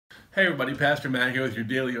Hey everybody, Pastor Matt here with your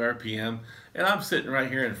daily RPM, and I'm sitting right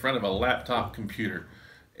here in front of a laptop computer.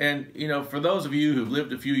 And for those of you who've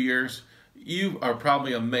lived a few years, you are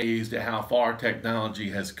probably amazed at how far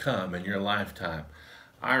technology has come in your lifetime.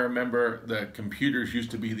 I remember the computers used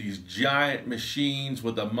to be these giant machines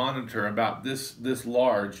with a monitor about this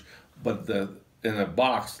large, but in a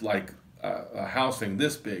box like a housing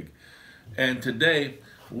this big. And today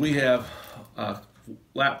we have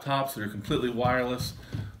laptops that are completely wireless.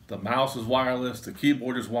 The mouse is wireless, the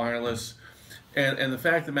keyboard is wireless, and the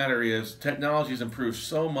fact of the matter is technology has improved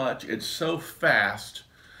so much, it's so fast,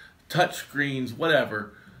 touch screens,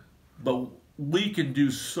 whatever, but we can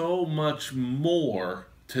do so much more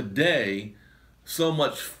today, so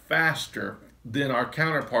much faster than our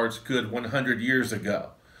counterparts could 100 years ago,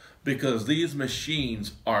 because these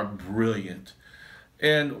machines are brilliant.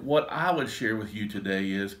 And what I would share with you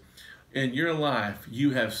today is, in your life,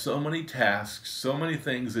 you have so many tasks, so many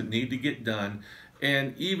things that need to get done,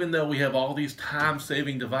 and even though we have all these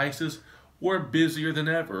time-saving devices, we're busier than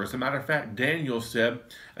ever. As a matter of fact, Daniel said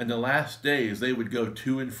in the last days they would go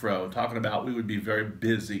to and fro, talking about we would be very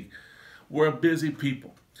busy. We're a busy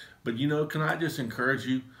people. But can I just encourage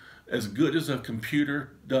you, as good as a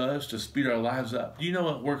computer does to speed our lives up, do you know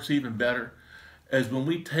what works even better? As when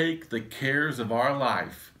we take the cares of our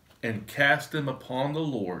life and cast them upon the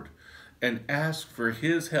Lord, and ask for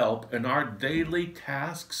His help in our daily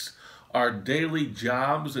tasks, our daily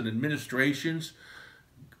jobs and administrations.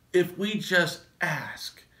 If we just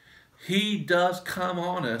ask, He does come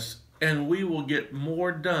on us and we will get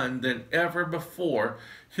more done than ever before.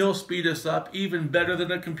 He'll speed us up even better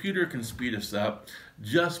than a computer can speed us up,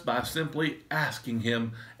 just by simply asking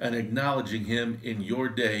Him and acknowledging Him in your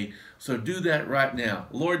day. So do that right now.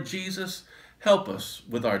 Lord Jesus, help us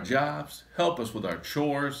with our jobs, help us with our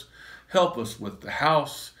chores, help us with the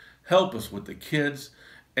house, help us with the kids,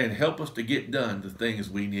 and help us to get done the things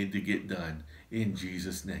we need to get done. In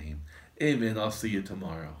Jesus' name, amen. I'll see you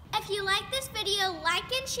tomorrow. If you like this video, like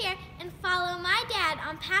and share, and follow my dad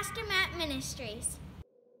on Pastor Matt Ministries.